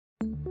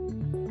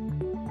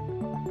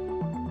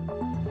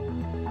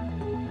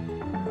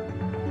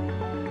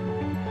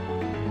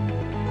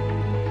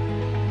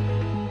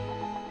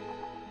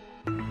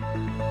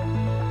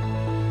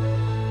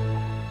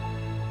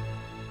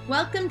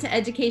Welcome to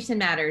Education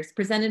Matters,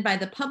 presented by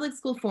the Public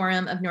School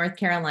Forum of North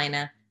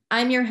Carolina.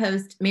 I'm your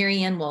host,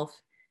 Mary Ann Wolf.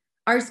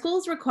 Our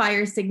schools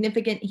require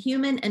significant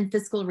human and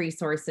fiscal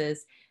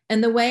resources,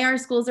 and the way our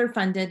schools are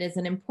funded is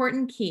an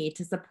important key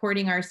to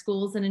supporting our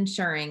schools and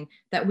ensuring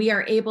that we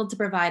are able to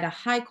provide a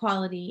high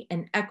quality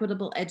and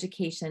equitable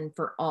education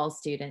for all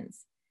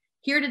students.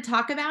 Here to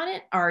talk about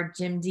it are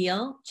Jim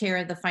Deal, Chair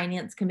of the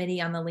Finance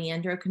Committee on the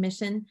Leandro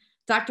Commission,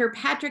 Dr.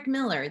 Patrick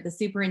Miller, the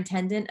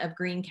Superintendent of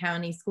Greene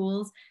County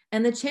Schools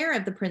and the Chair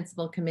of the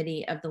Principal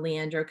Committee of the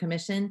Leandro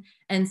Commission,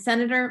 and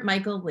Senator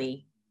Michael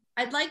Lee.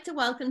 I'd like to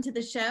welcome to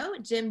the show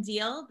Jim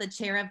Deal, the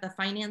Chair of the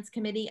Finance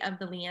Committee of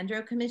the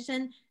Leandro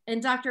Commission,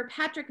 and Dr.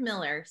 Patrick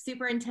Miller,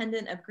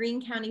 Superintendent of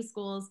Greene County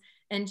Schools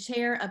and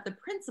Chair of the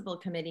Principal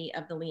Committee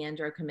of the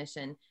Leandro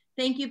Commission.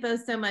 Thank you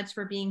both so much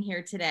for being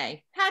here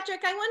today.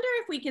 Patrick, I wonder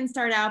if we can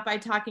start out by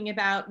talking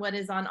about what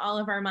is on all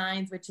of our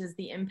minds, which is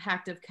the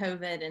impact of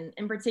COVID, and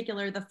in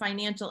particular, the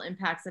financial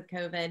impacts of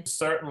COVID.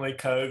 Certainly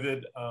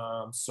COVID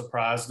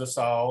surprised us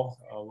all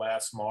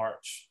last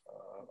March,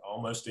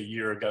 almost a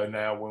year ago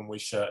now when we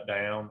shut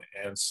down.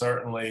 And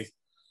certainly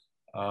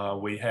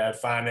we had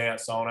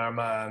finance on our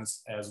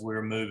minds as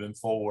we're moving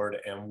forward.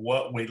 And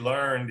what we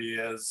learned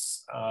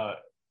is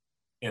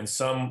in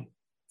some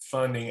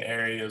funding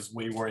areas,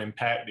 we were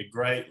impacted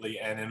greatly,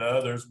 and in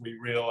others, we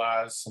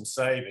realized some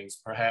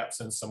savings, perhaps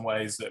in some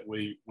ways that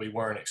we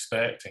weren't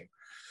expecting.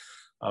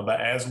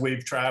 But as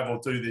we've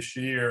traveled through this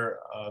year,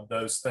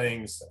 those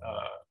things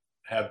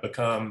have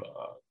become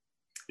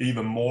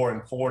even more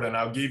important.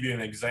 I'll give you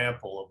an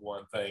example of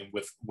one thing.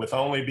 With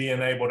only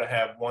being able to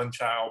have one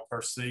child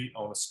per seat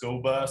on a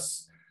school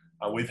bus,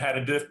 we've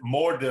had a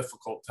more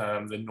difficult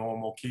time than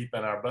normal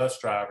keeping our bus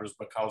drivers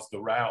because the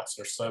routes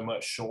are so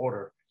much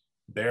shorter.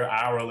 They're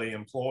hourly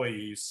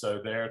employees,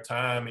 so their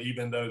time,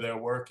 even though they're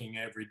working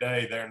every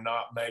day, they're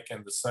not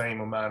making the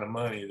same amount of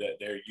money that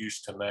they're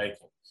used to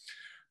making.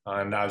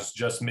 And I was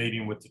just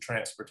meeting with the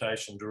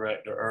transportation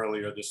director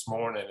earlier this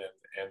morning,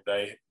 and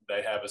they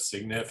have a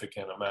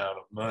significant amount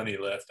of money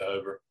left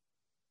over.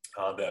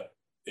 That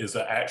is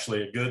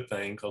actually a good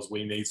thing because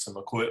we need some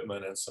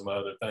equipment and some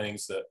other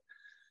things that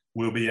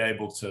we'll be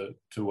able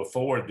to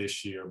afford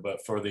this year.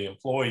 But for the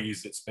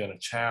employees, it's been a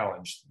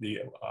challenge. The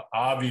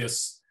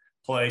obvious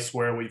place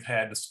where we've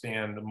had to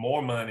spend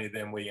more money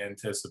than we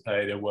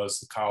anticipated was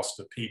the cost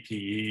of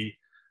PPE,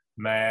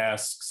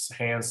 masks,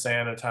 hand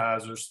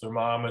sanitizers,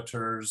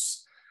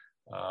 thermometers,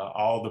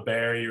 all the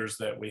barriers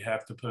that we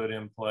have to put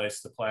in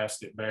place, the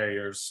plastic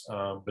barriers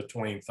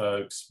between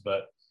folks.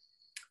 But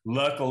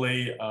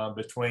luckily,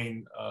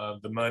 between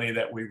the money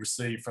that we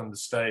receive from the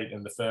state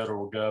and the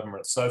federal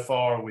government, so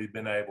far we've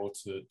been able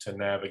to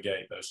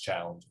navigate those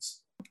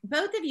challenges.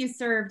 Both of you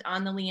served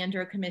on the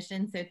Leandro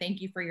Commission, so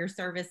thank you for your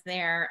service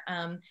there.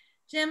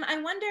 Jim,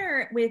 I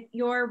wonder, with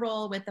your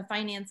role with the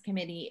Finance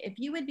Committee, if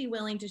you would be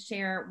willing to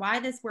share why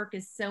this work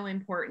is so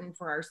important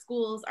for our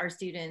schools, our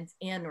students,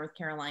 and North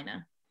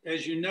Carolina.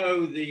 As you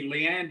know, the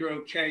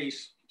Leandro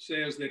case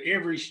says that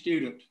every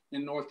student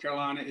in North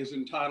Carolina is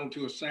entitled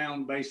to a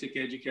sound basic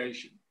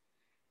education.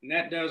 And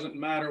that doesn't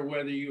matter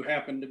whether you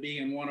happen to be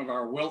in one of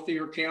our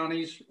wealthier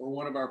counties or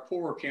one of our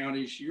poorer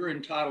counties, you're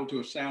entitled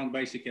to a sound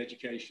basic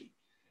education.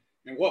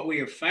 And what we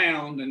have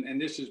found,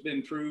 and this has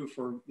been true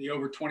for the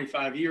over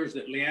 25 years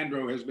that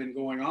Leandro has been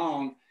going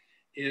on,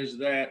 is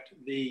that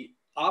the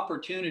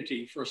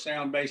opportunity for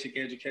sound basic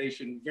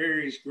education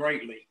varies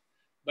greatly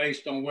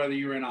based on whether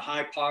you're in a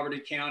high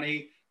poverty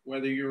county,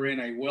 whether you're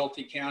in a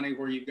wealthy county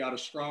where you've got a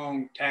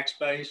strong tax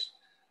base.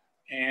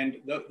 And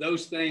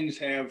those things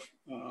have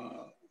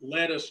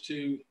led us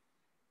to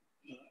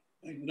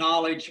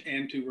acknowledge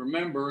and to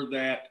remember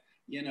that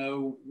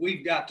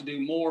we've got to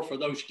do more for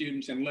those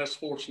students in less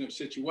fortunate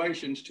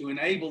situations to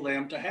enable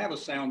them to have a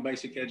sound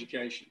basic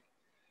education.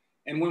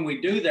 And when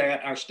we do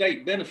that, our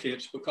state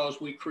benefits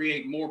because we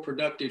create more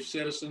productive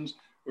citizens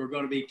who are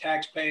going to be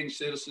tax-paying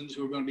citizens,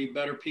 who are going to be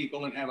better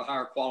people and have a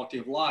higher quality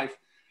of life,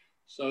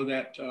 so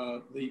that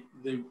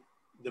the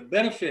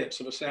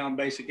benefits of a sound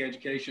basic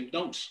education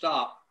don't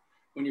stop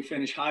when you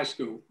finish high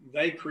school.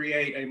 They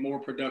create a more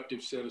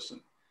productive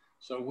citizen.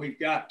 So we've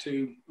got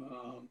to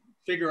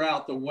figure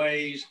out the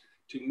ways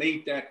to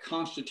meet that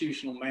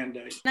constitutional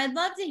mandate. I'd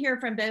love to hear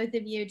from both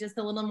of you just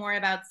a little more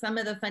about some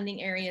of the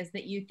funding areas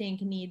that you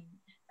think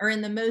are in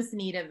the most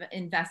need of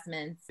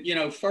investments.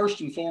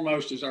 First and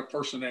foremost is our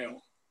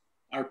personnel,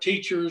 our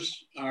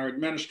teachers, our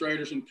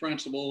administrators and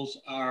principals,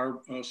 our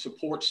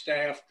support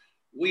staff.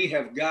 We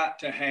have got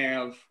to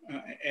have,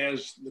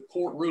 as the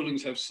court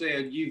rulings have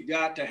said, you've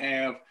got to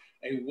have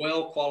a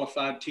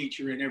well-qualified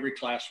teacher in every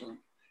classroom.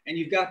 And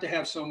you've got to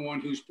have someone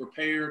who's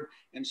prepared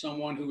and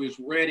someone who is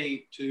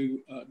ready to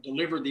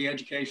deliver the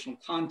educational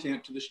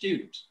content to the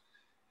students.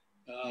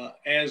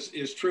 As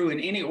is true in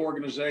any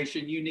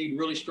organization, you need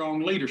really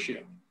strong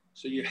leadership.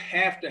 So you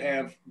have to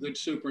have good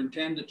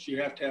superintendents,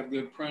 you have to have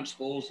good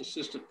principals,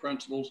 assistant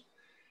principals,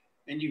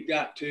 and you've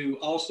got to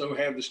also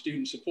have the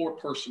student support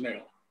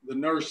personnel, the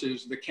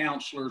nurses, the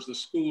counselors, the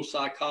school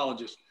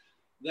psychologists.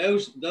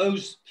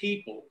 those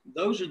people,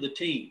 those are the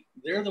team.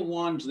 They're the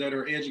ones that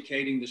are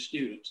educating the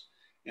students.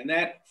 And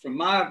that, from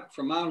my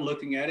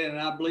looking at it, and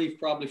I believe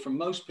probably from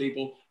most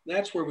people,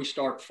 that's where we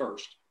start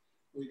first.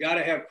 We've got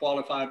to have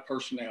qualified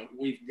personnel.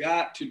 We've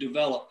got to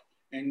develop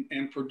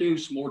and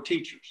produce more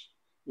teachers.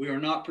 We are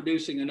not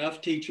producing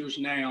enough teachers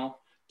now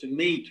to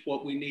meet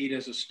what we need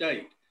as a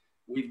state.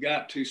 We've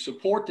got to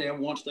support them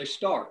once they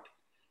start.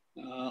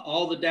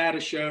 All the data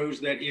shows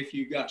that if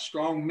you've got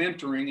strong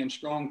mentoring and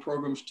strong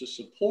programs to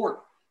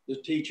support the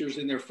teachers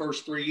in their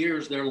first 3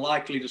 years, they're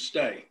likely to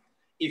stay.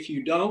 If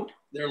you don't,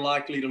 they're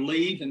likely to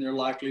leave and they're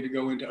likely to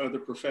go into other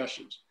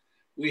professions.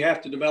 We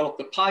have to develop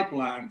the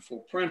pipeline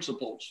for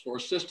principals, for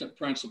assistant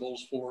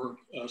principals, for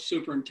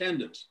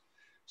superintendents,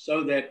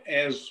 so that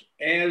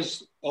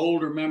as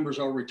older members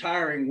are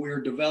retiring,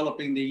 we're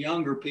developing the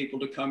younger people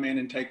to come in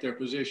and take their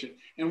position.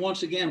 And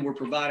once again, we're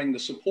providing the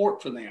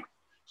support for them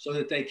so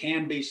that they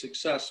can be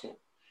successful.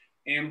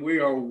 And we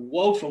are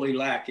woefully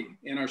lacking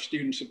in our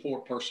student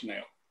support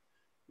personnel.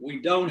 We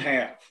don't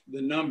have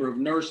the number of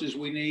nurses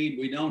we need.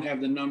 We don't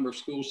have the number of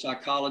school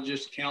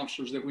psychologists,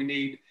 counselors that we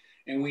need.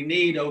 And we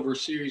need, over a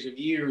series of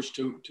years,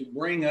 to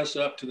bring us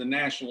up to the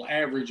national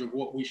average of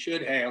what we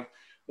should have,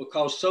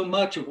 because so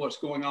much of what's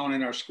going on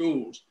in our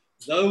schools,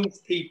 those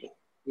people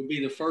would be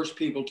the first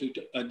people to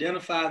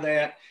identify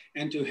that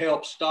and to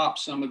help stop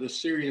some of the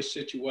serious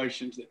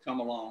situations that come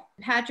along.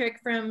 Patrick,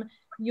 from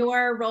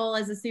your role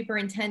as a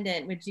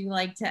superintendent, would you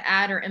like to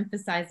add or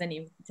emphasize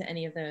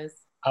any of those?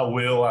 I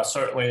will. I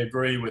certainly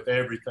agree with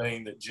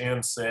everything that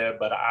Jen said,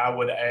 but I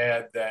would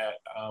add that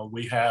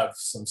we have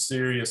some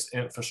serious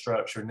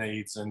infrastructure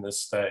needs in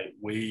this state.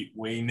 We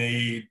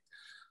need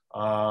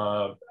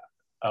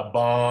a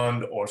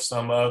bond or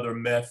some other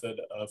method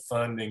of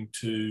funding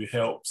to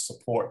help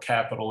support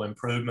capital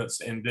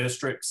improvements in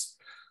districts.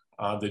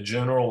 The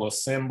General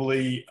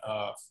Assembly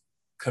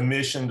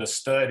commissioned a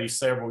study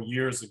several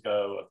years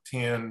ago of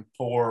 10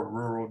 poor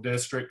rural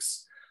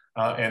districts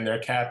and their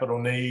capital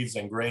needs,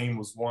 and Greene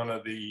was one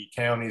of the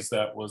counties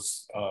that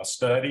was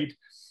studied.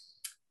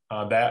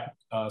 That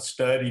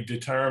study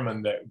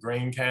determined that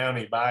Greene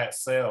County by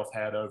itself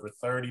had over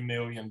 $30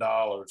 million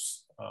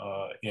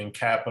in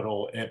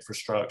capital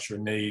infrastructure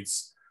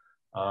needs,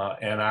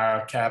 and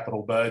our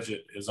capital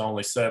budget is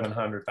only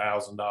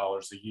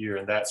 $700,000 a year,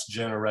 and that's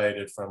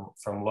generated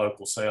from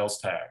local sales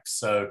tax.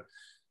 So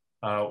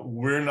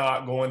we're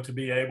not going to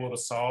be able to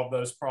solve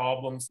those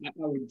problems. I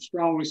would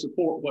strongly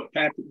support what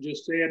Patrick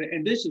just said.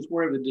 And this is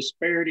where the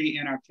disparity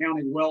in our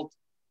county wealth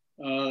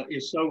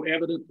is so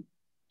evident.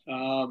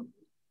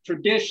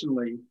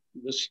 Traditionally,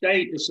 the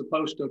state is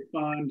supposed to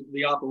fund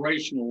the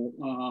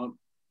operational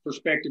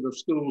perspective of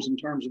schools in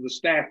terms of the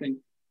staffing,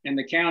 and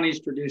the counties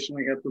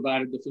traditionally have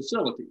provided the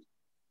facilities.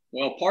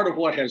 Well, part of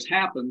what has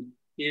happened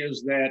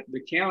is that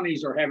the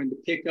counties are having to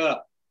pick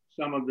up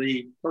some of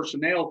the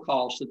personnel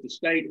costs that the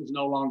state is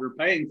no longer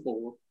paying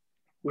for,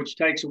 which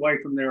takes away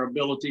from their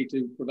ability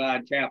to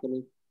provide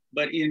capital.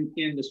 But in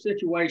the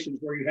situations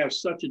where you have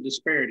such a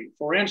disparity,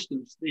 for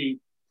instance, the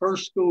per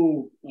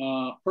school,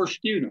 per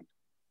student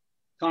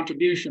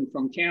contribution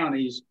from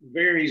counties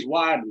varies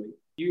widely.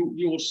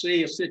 You will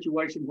see a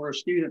situation where a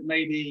student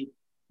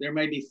there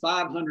may be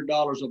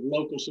 $500 of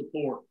local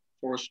support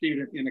for a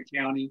student in a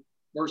county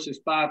versus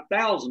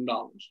 $5,000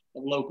 of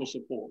local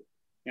support.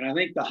 And I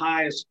think the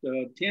highest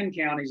 10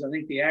 counties, I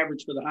think the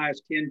average for the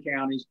highest 10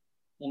 counties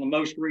on the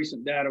most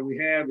recent data we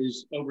have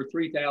is over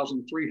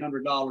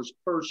 $3,300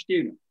 per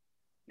student.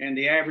 And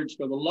the average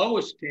for the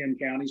lowest 10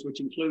 counties,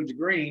 which includes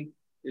Greene,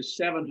 is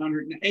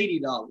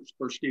 $780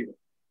 per student.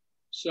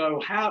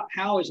 So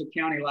how is a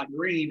county like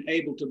Greene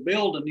able to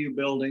build a new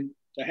building,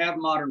 to have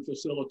modern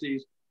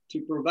facilities,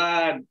 to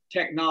provide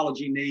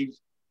technology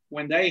needs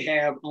when they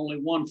have only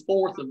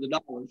 1/4 of the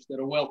dollars that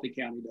a wealthy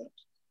county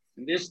does?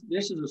 And this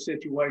is a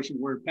situation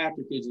where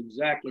Patrick is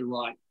exactly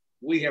right.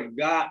 We have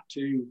got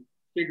to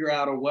figure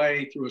out a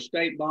way through a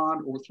state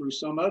bond or through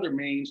some other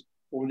means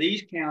for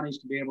these counties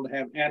to be able to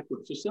have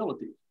adequate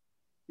facilities.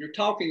 You're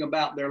talking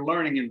about their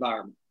learning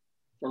environment.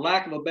 For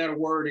lack of a better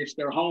word, it's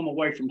their home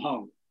away from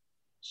home.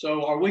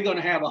 So are we going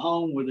to have a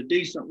home with a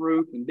decent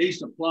roof and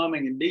decent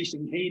plumbing and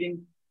decent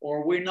heating, or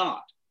are we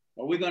not?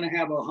 Are we going to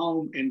have a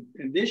home,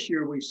 and this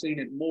year we've seen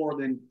it more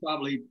than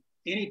probably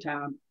any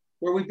time,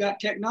 where we've got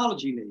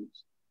technology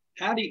needs?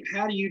 How do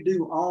you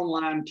do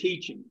online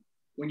teaching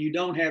when you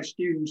don't have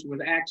students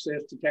with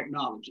access to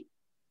technology?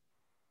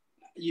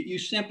 You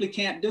simply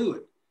can't do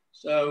it.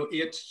 So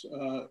it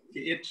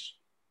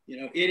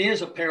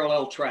is a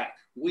parallel track.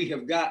 We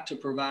have got to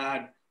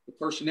provide the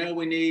personnel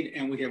we need,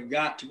 and we have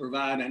got to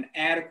provide an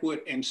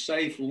adequate and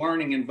safe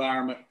learning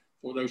environment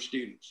for those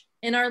students.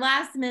 In our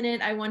last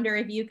minute, I wonder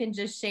if you can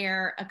just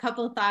share a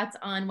couple of thoughts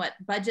on what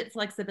budget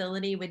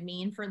flexibility would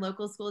mean for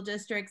local school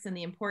districts and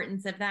the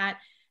importance of that,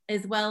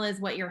 as well as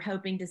what you're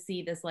hoping to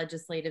see this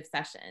legislative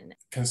session.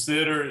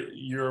 Consider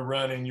you're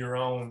running your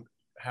own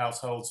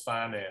household's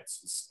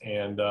finances,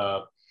 and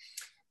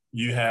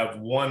you have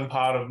one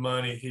pot of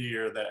money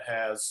here that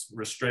has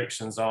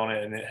restrictions on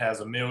it, and it has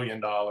 $1 million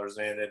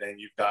in it, and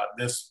you've got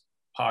this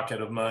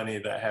pocket of money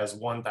that has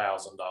 $1,000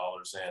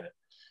 in it.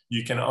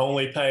 You can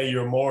only pay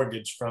your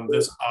mortgage from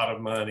this pot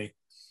of money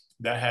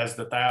that has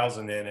the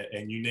 $1,000 in it,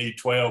 and you need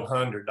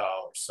 $1,200.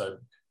 So,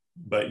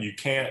 but you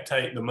can't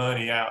take the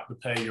money out to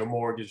pay your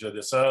mortgage or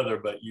this other,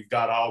 but you've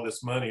got all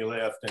this money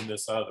left in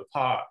this other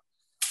pot.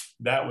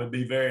 That would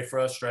be very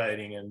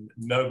frustrating, and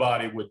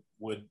nobody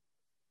would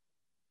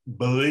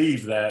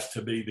believe that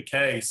to be the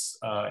case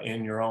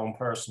in your own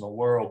personal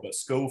world. But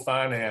school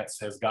finance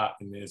has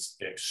gotten this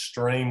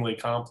extremely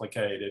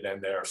complicated,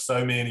 and there are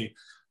so many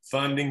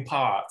funding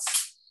pots,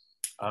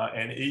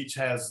 and each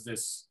has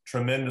this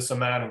tremendous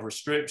amount of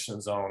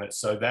restrictions on it.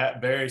 So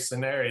that very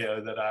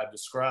scenario that I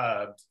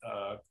described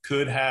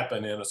could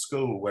happen in a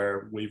school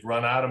where we've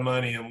run out of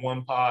money in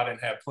one pot and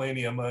have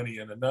plenty of money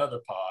in another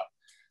pot,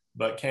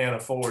 but can't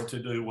afford to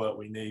do what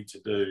we need to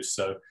do.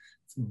 So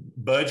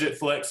budget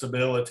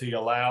flexibility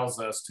allows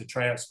us to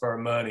transfer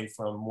money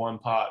from one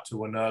pot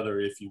to another,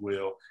 if you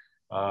will,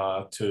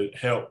 to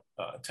help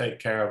take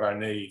care of our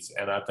needs.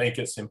 And I think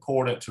it's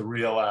important to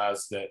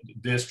realize that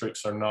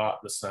districts are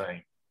not the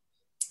same.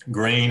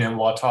 Greene and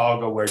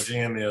Watauga, where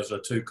Jim is, are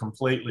two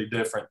completely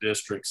different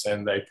districts,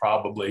 and they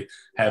probably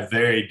have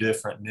very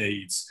different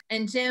needs.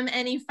 And Jim,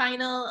 any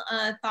final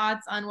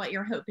thoughts on what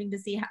you're hoping to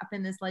see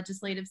happen this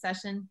legislative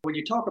session? When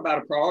you talk about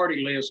a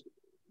priority list,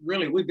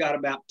 really, we've got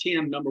about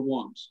 10 number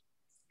ones.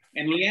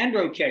 And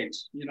Leandro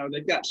case, you know,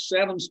 they've got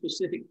 7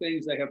 specific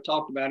things they have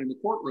talked about in the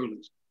court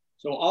rulings.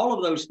 So all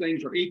of those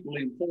things are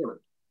equally important.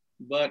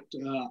 But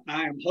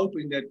I am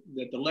hoping that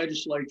the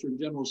legislature and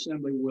General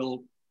Assembly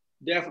will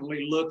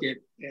definitely look at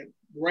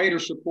greater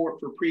support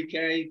for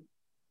pre-K,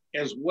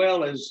 as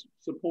well as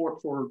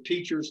support for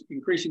teachers,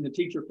 increasing the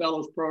teacher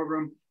fellows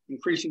program,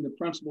 increasing the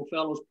principal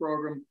fellows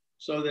program,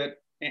 so that,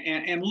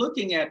 and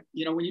looking at,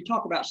 you know, when you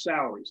talk about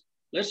salaries,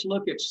 let's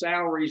look at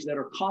salaries that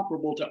are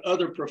comparable to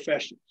other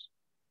professions.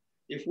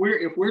 If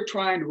we're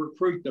trying to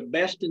recruit the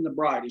best and the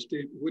brightest,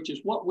 which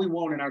is what we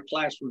want in our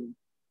classroom,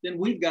 then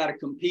we've got to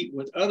compete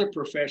with other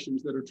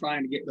professions that are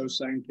trying to get those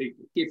same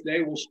people. If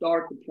they will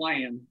start the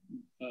plan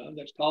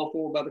that's called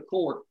for by the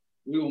court,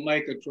 we will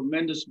make a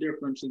tremendous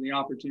difference in the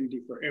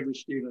opportunity for every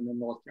student in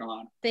North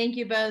Carolina. Thank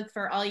you both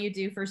for all you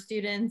do for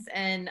students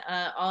and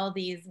all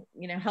these,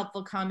 you know,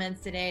 helpful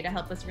comments today to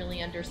help us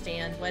really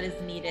understand what is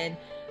needed.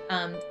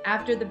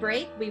 After the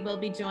break, we will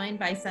be joined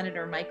by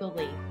Senator Michael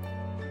Lee.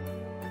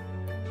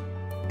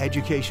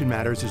 Education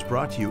Matters is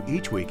brought to you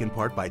each week in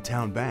part by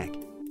Town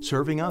Bank,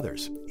 serving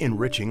others,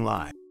 enriching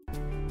lives.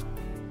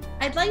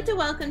 I'd like to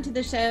welcome to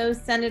the show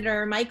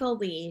Senator Michael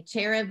Lee,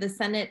 Chair of the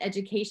Senate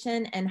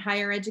Education and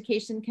Higher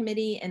Education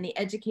Committee and the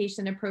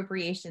Education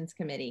Appropriations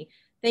Committee.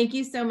 Thank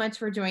you so much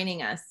for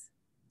joining us.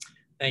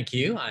 Thank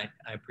you. I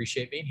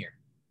appreciate being here.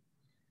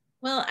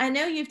 Well, I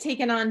know you've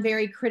taken on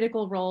very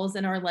critical roles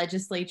in our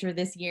legislature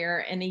this year,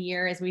 in a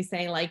year, as we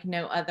say, like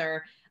no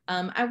other.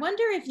 I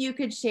wonder if you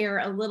could share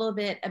a little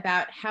bit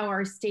about how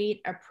our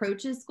state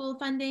approaches school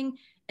funding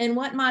and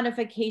what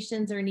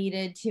modifications are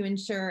needed to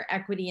ensure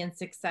equity and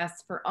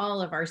success for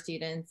all of our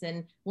students,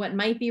 and what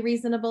might be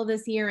reasonable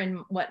this year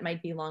and what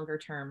might be longer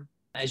term.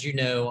 As you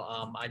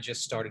know, I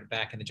just started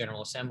back in the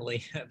General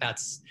Assembly about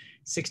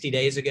 60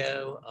 days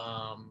ago.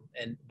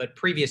 But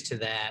previous to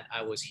that,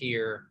 I was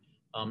here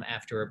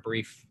after a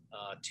brief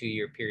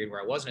 2-year period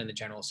where I wasn't in the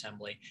General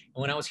Assembly.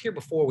 And when I was here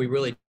before, we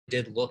really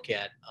did look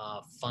at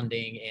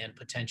funding and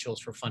potentials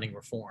for funding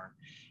reform.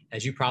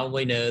 As you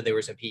probably know, there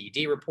was a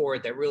PED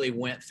report that really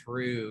went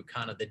through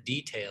kind of the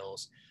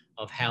details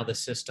of how the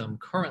system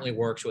currently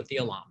works with the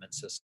allotment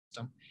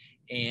system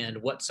and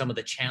what some of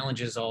the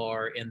challenges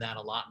are in that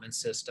allotment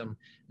system,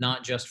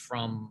 not just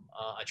from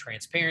a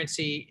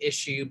transparency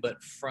issue,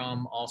 but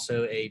from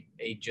also a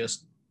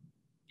just,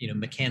 you know,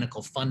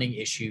 mechanical funding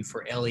issue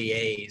for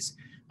LEAs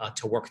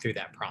to work through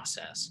that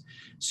process.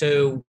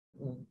 So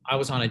I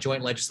was on a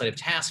joint legislative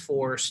task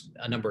force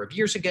a number of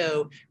years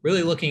ago,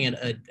 really looking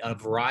at a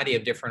variety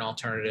of different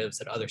alternatives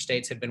that other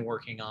states had been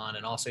working on,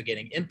 and also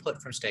getting input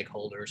from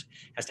stakeholders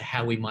as to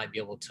how we might be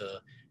able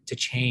to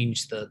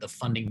change the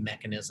funding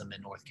mechanism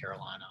in North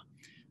Carolina.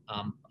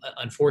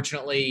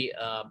 Unfortunately,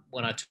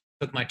 when I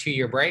took my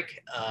 2-year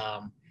break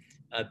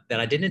that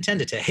I didn't intend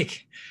to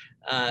take,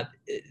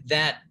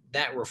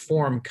 that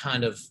reform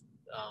kind of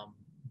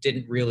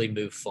didn't really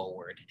move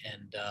forward.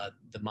 And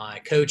my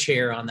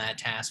co-chair on that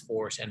task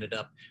force ended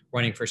up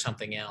running for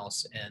something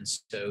else. And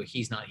so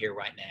he's not here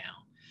right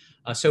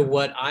now. So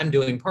what I'm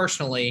doing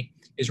personally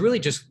is really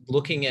just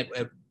looking at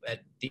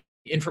the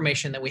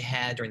information that we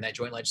had during that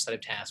joint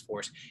legislative task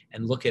force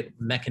and look at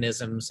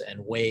mechanisms and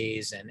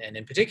ways, and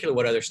in particular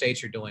what other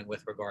states are doing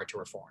with regard to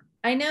reform.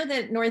 I know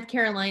that North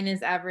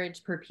Carolina's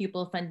average per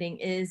pupil funding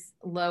is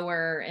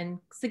lower and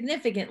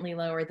significantly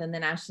lower than the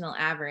national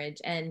average.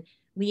 And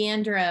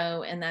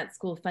Leandro and that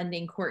school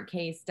funding court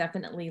case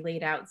definitely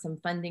laid out some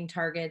funding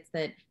targets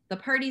that the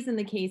parties in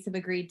the case have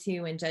agreed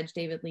to and Judge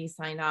David Lee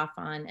signed off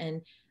on.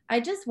 And I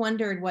just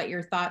wondered what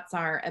your thoughts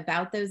are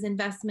about those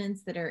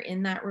investments that are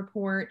in that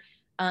report.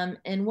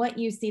 and what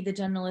you see the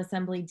General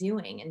Assembly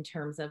doing in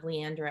terms of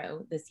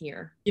Leandro this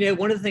year. You know,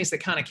 one of the things that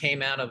kind of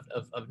came out of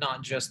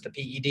not just the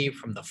PED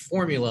from the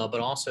formula, but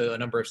also a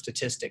number of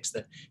statistics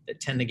that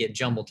tend to get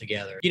jumbled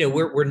together. You know,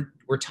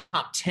 we're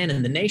top 10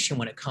 in the nation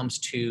when it comes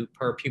to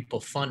per pupil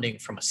funding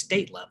from a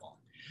state level.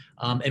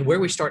 And where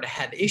we start to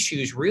have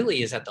issues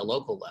really is at the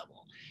local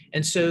level.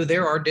 And so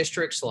there are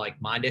districts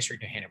like my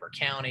district, New Hanover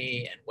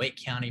County, and Wake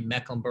County,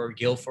 Mecklenburg,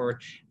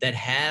 Guilford, that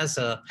has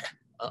a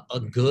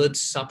good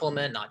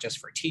supplement, not just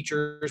for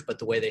teachers, but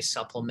the way they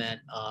supplement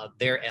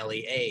their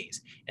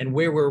LEAs. And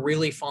where we're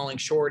really falling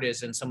short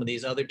is in some of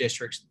these other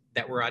districts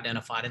that were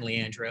identified in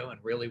Leandro and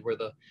really were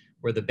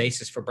the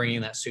basis for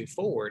bringing that suit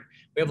forward.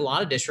 We have a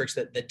lot of districts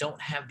that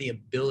don't have the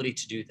ability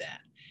to do that.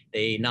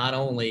 They not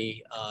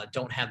only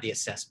don't have the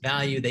assessed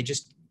value, they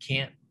just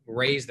can't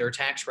raise their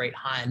tax rate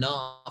high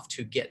enough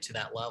to get to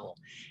that level.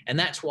 And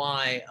that's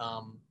why,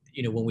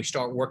 you know, when we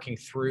start working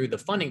through the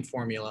funding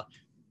formula,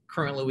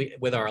 currently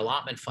with our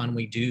allotment fund,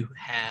 we do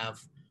have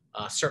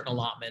certain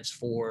allotments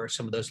for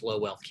some of those low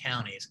wealth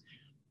counties.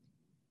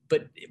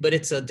 But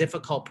it's a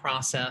difficult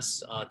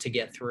process to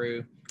get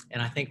through. And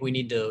I think we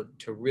need to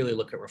really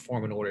look at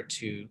reform in order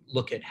to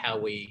look at how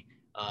we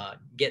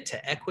get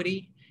to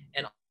equity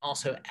and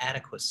also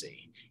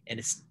adequacy. And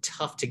it's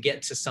tough to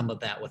get to some of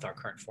that with our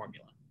current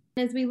formula.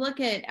 As we look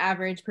at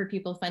average per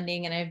pupil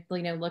funding, and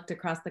I've looked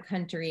across the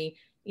country,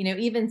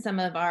 even some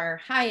of our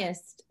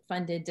highest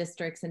funded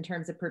districts in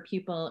terms of per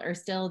pupil are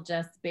still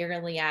just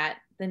barely at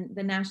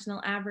the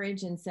national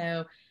average. And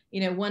so,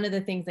 one of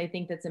the things I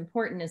think that's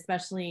important,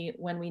 especially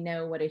when we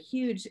know what a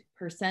huge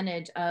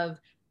percentage of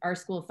our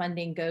school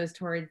funding goes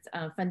towards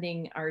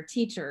funding our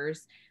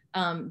teachers,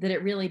 that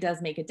it really does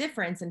make a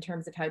difference in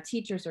terms of how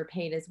teachers are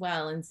paid as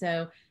well. And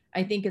so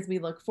I think as we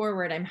look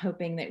forward, I'm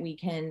hoping that we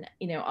can,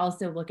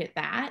 also look at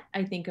that,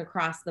 I think,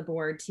 across the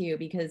board too,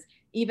 because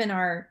even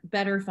our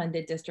better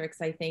funded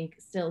districts, I think,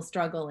 still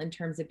struggle in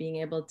terms of being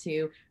able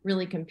to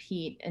really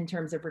compete in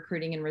terms of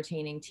recruiting and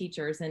retaining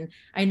teachers. And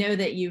I know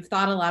that you've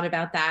thought a lot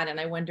about that, and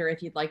I wonder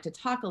if you'd like to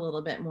talk a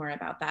little bit more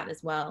about that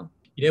as well.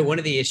 One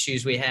of the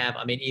issues we have,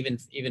 I mean,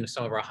 even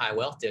some of our high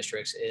wealth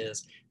districts,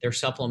 is their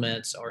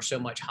supplements are so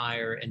much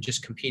higher, and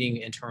just competing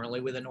internally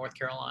within North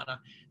Carolina,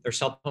 their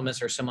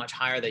supplements are so much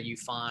higher that you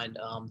find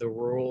the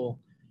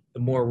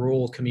more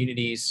rural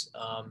communities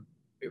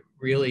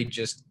really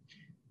just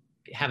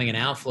having an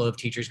outflow of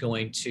teachers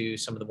going to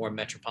some of the more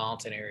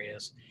metropolitan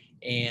areas.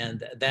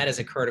 And that has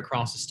occurred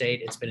across the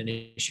state. It's been an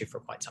issue for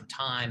quite some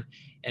time.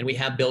 And we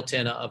have built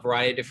in a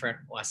variety of different,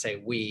 well, I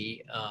say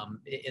we,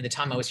 in the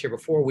time I was here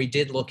before, we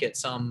did look at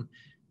some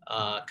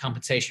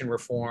compensation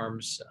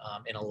reforms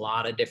in a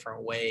lot of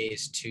different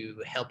ways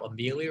to help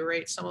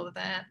ameliorate some of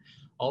that.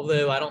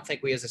 Although I don't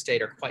think we as a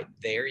state are quite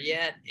there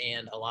yet.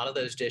 And a lot of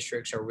those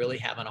districts are really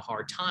having a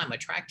hard time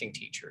attracting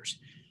teachers.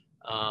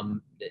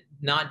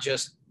 Not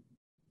just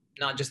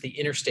the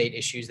interstate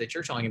issues that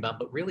you're talking about,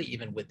 but really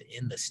even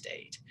within the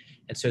state.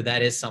 And so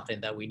that is something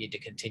that we need to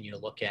continue to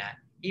look at.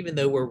 Even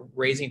though we're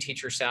raising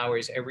teacher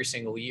salaries every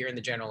single year in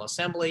the General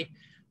Assembly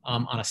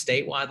on a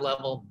statewide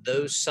level,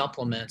 those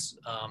supplements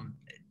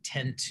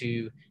tend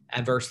to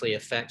adversely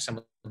affect some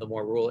of the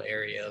more rural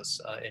areas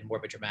in more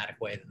of a dramatic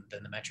way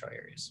than the metro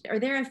areas. Are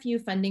there a few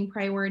funding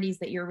priorities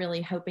that you're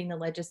really hoping the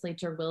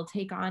legislature will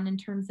take on in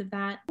terms of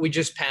that? We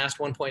just passed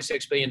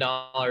 $1.6 billion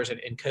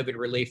in COVID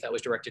relief that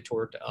was directed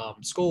toward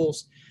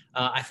schools.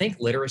 I think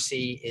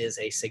literacy is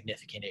a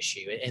significant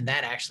issue, and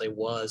that actually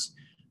was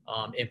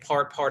in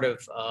part of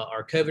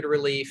our COVID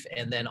relief,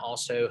 and then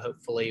also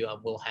hopefully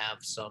we'll have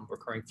some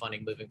recurring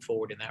funding moving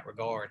forward in that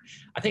regard.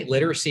 I think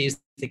literacy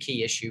is the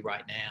key issue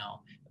right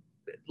now.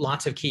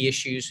 Lots of key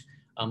issues.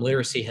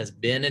 Literacy has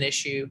been an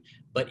issue,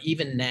 but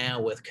even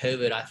now with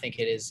COVID, I think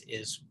it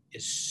is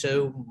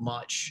so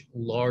much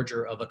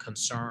larger of a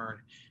concern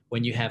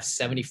when you have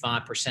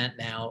 75%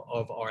 now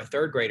of our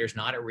third graders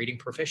not at reading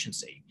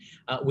proficiency.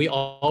 We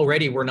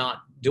already were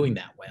not doing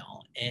that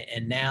well.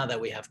 And now that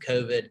we have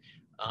COVID,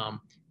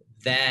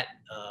 that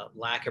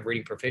lack of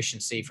reading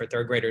proficiency for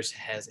third graders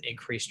has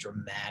increased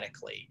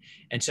dramatically.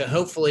 And so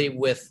hopefully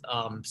with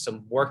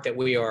some work that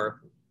we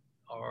are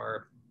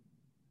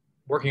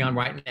working on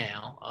right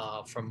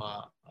now from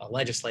a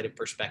legislative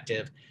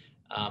perspective,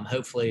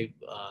 hopefully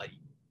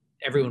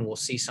everyone will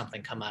see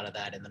something come out of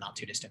that in the not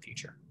too distant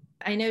future.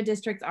 I know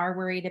districts are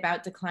worried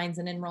about declines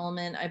in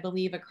enrollment. I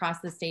believe across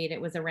the state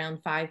it was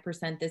around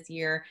 5% this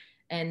year,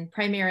 and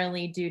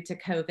primarily due to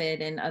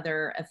COVID and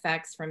other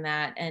effects from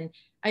that. And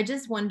I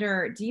just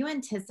wonder, do you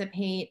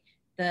anticipate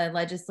the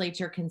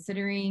legislature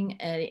considering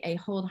a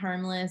hold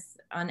harmless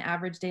on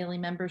average daily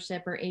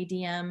membership, or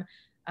ADM?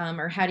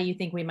 Or how do you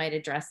think we might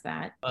address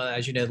that?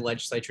 As you know, the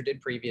legislature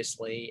did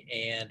previously,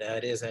 and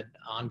it is an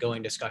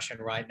ongoing discussion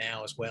right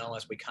now as well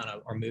as we kind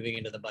of are moving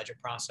into the budget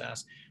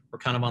process. We're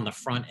kind of on the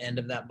front end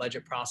of that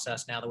budget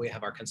process now that we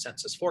have our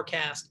consensus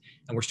forecast,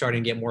 and we're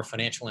starting to get more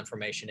financial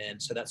information in.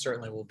 So that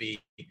certainly will be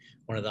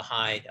one of the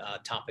high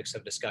topics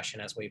of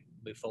discussion as we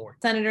move forward.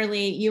 Senator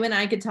Lee, you and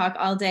I could talk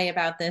all day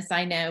about this,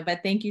 I know, but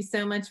thank you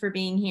so much for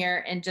being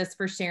here and just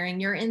for sharing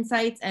your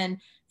insights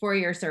and for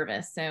your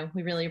service. So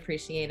we really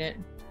appreciate it.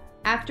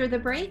 After the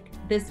break,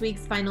 this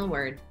week's final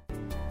word.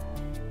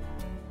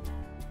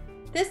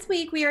 This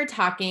week, we are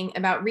talking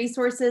about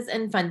resources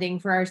and funding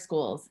for our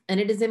schools, and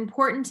it is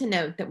important to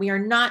note that we are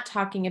not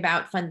talking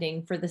about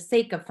funding for the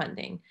sake of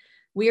funding.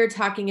 We are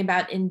talking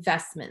about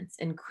investments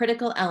in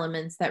critical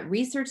elements that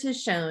research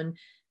has shown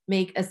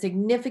make a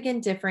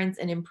significant difference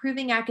in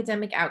improving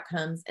academic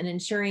outcomes and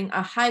ensuring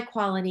a high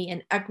quality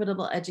and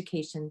equitable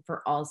education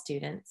for all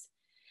students.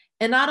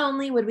 And not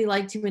only would we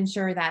like to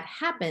ensure that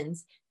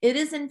happens, it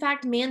is in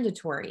fact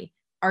mandatory.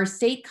 Our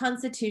state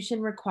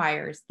constitution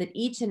requires that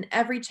each and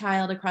every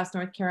child across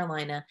North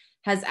Carolina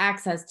has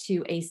access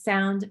to a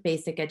sound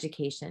basic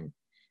education.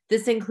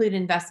 This includes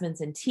investments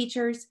in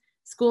teachers,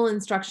 school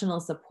instructional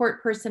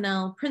support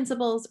personnel,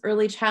 principals,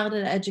 early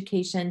childhood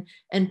education,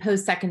 and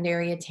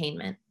post-secondary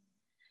attainment.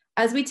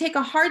 As we take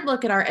a hard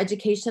look at our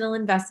educational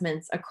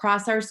investments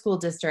across our school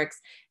districts,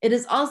 it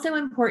is also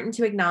important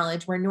to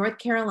acknowledge where North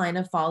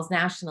Carolina falls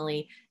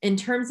nationally in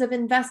terms of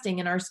investing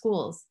in our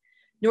schools.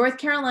 North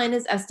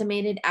Carolina's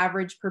estimated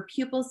average per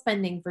pupil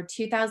spending for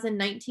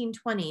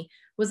 2019-20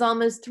 was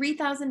almost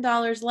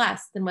 $3,000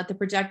 less than what the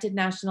projected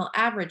national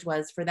average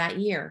was for that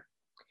year.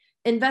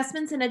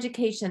 Investments in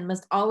education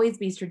must always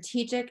be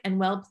strategic and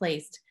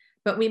well-placed,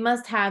 but we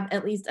must have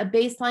at least a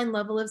baseline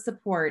level of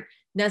support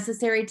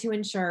necessary to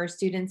ensure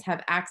students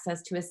have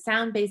access to a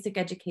sound basic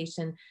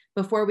education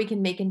before we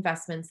can make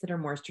investments that are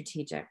more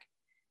strategic.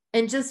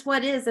 And just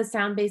what is a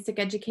sound basic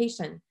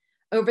education?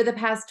 Over the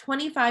past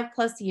 25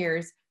 plus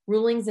years,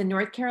 rulings in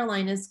North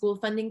Carolina's school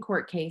funding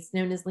court case,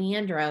 known as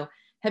Leandro,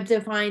 have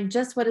defined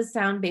just what a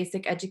sound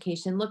basic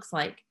education looks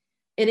like.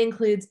 It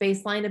includes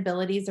baseline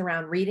abilities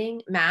around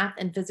reading, math,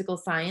 and physical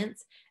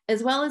science,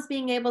 as well as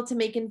being able to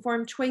make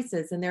informed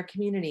choices in their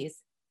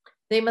communities.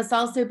 They must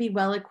also be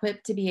well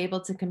equipped to be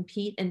able to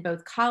compete in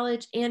both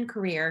college and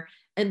career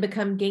and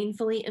become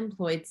gainfully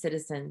employed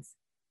citizens.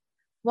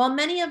 While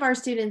many of our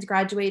students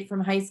graduate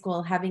from high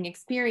school having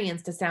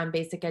experienced a sound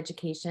basic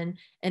education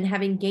and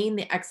having gained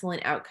the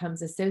excellent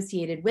outcomes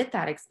associated with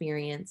that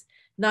experience,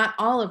 not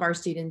all of our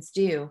students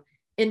do.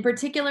 In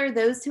particular,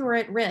 those who are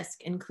at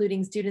risk,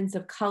 including students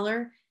of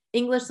color,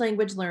 English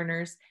language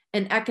learners,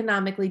 and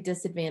economically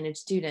disadvantaged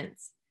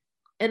students.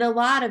 And a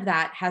lot of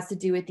that has to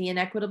do with the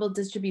inequitable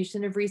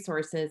distribution of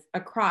resources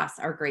across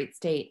our great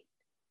state.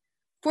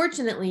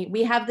 Fortunately,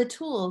 we have the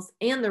tools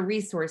and the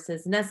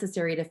resources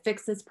necessary to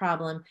fix this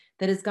problem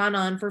that has gone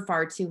on for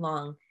far too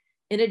long.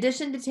 In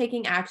addition to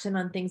taking action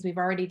on things we've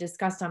already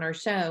discussed on our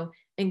show,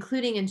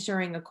 including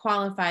ensuring a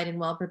qualified and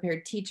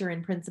well-prepared teacher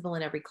and principal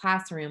in every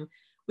classroom,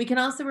 we can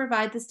also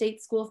provide the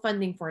state school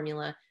funding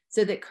formula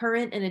so that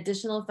current and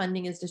additional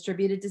funding is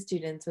distributed to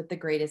students with the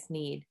greatest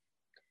need.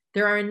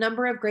 There are a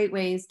number of great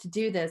ways to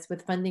do this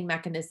with funding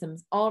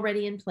mechanisms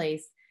already in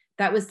place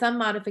that with some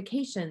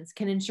modifications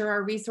can ensure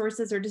our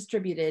resources are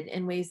distributed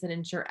in ways that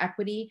ensure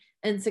equity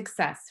and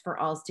success for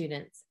all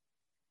students.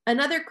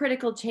 Another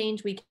critical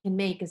change we can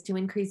make is to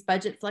increase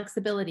budget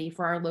flexibility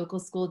for our local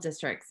school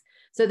districts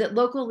so that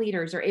local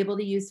leaders are able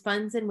to use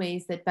funds in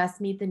ways that best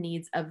meet the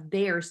needs of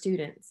their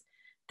students.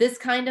 This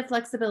kind of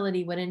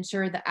flexibility would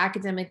ensure that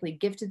academically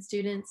gifted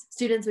students,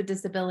 students with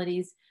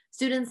disabilities,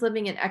 students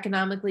living in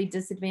economically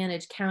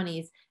disadvantaged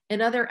counties,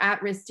 and other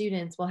at-risk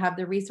students will have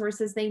the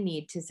resources they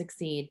need to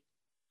succeed.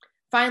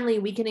 Finally,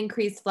 we can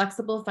increase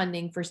flexible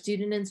funding for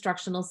student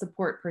instructional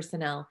support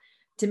personnel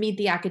to meet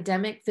the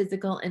academic,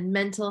 physical, and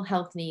mental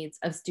health needs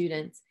of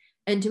students,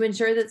 and to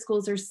ensure that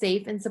schools are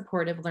safe and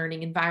supportive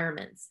learning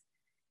environments.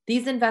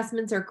 These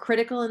investments are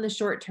critical in the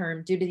short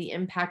term due to the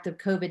impact of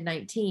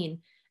COVID-19,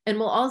 and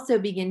will also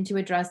begin to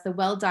address the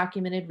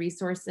well-documented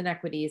resource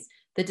inequities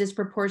that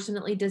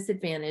disproportionately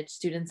disadvantage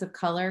students of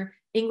color,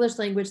 English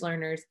language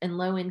learners, and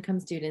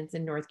low-income students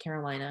in North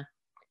Carolina.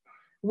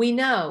 We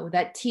know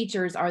that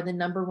teachers are the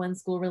 #1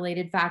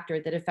 school-related factor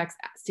that affects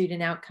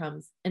student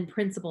outcomes, and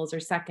principals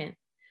are second.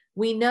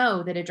 We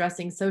know that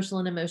addressing social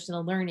and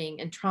emotional learning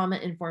and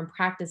trauma-informed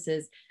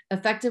practices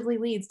effectively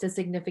leads to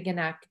significant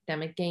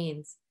academic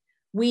gains.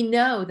 We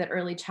know that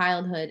early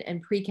childhood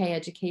and pre-K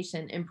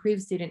education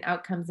improves student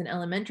outcomes in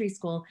elementary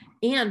school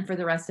and for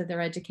the rest of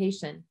their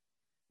education.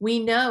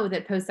 We know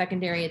that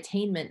post-secondary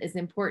attainment is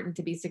important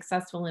to be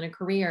successful in a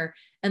career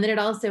and that it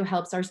also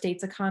helps our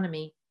state's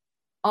economy.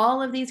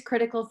 All of these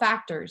critical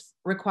factors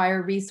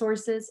require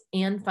resources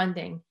and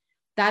funding.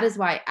 That is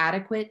why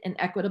adequate and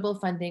equitable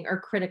funding are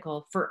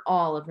critical for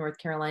all of North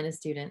Carolina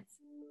students.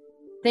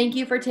 Thank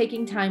you for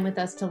taking time with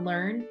us to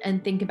learn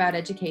and think about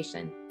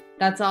education.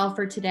 That's all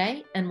for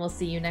today, and we'll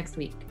see you next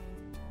week.